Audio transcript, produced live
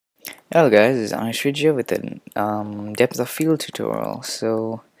Hello guys, it's Anish here with a depth of field tutorial.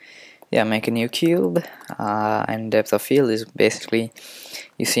 So yeah, make a new cube, and depth of field is basically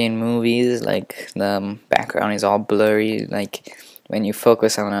you see in movies like the background is all blurry, like when you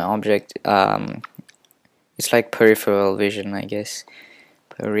focus on an object, it's like peripheral vision, I guess.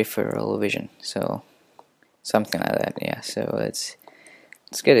 Peripheral vision, so something like that. Yeah, so let's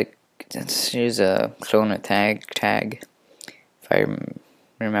get it. Let's use a cloner tag if I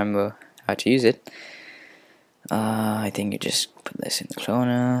remember how to use it. I think you just put this in the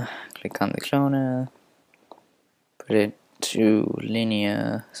cloner, click on the cloner, put it to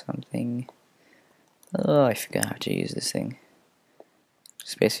linear something. Oh, I forgot how to use this thing.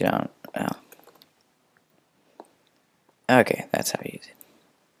 Space it out. Oh. Okay, that's how you use it.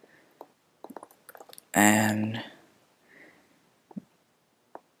 And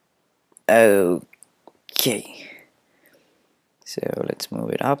okay, so let's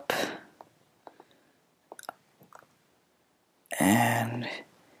move it up and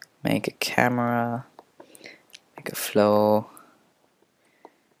make a camera, make a flow,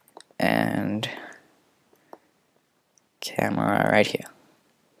 and camera right here.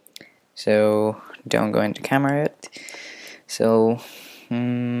 So don't go into camera yet. So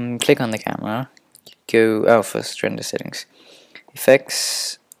click on the camera. Go first render settings,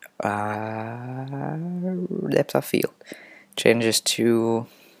 effects, depth of field. Changes to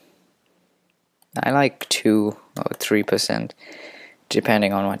I like 2 or 3%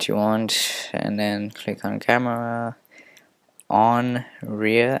 depending on what you want, and then click on camera, on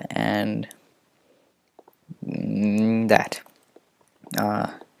rear, and that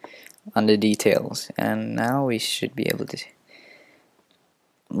under details. And now we should be able to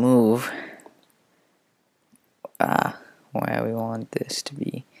move where we want this to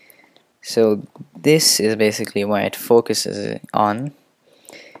be. So this is basically where it focuses on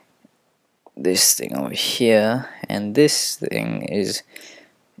this thing over here, and this thing is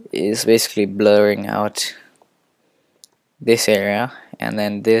basically blurring out this area, and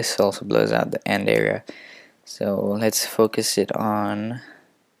then this also blurs out the end area. So let's focus it on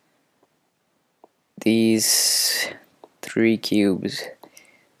these 3 cubes.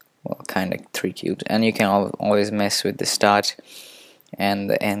 Well, kind of 3 cubes, and you can always mess with the start and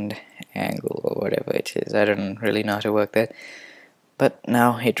the end angle or whatever it is. I don't really know how to work that. But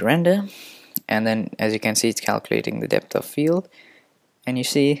now hit render, and then as you can see it's calculating the depth of field, and you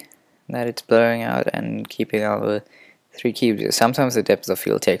see that it's blurring out and keeping all the 3 cubes. Sometimes the depth of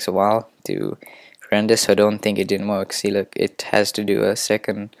field takes a while to render, so don't think it didn't work. See, look, it has to do a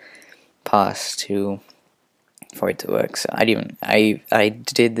second pass for it to work. So I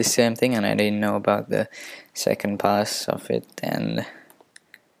did the same thing, and I didn't know about the second pass of it, and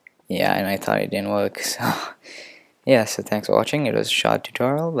yeah, and I thought it didn't work. So yeah, so thanks for watching. It was a short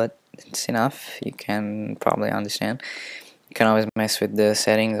tutorial, but it's enough. You can probably understand. You can always mess with the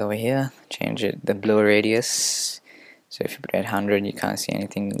settings over here, change it, the blur radius. So if you put it at 100 you can't see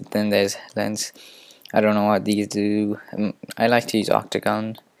anything. Then there's lens. I don't know what these do. I like to use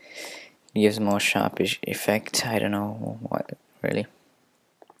octagon. It gives more sharpish effect. I don't know what really.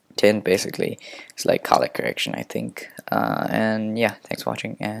 Tint basically. It's like color correction, I think. And yeah, thanks for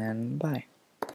watching, and bye.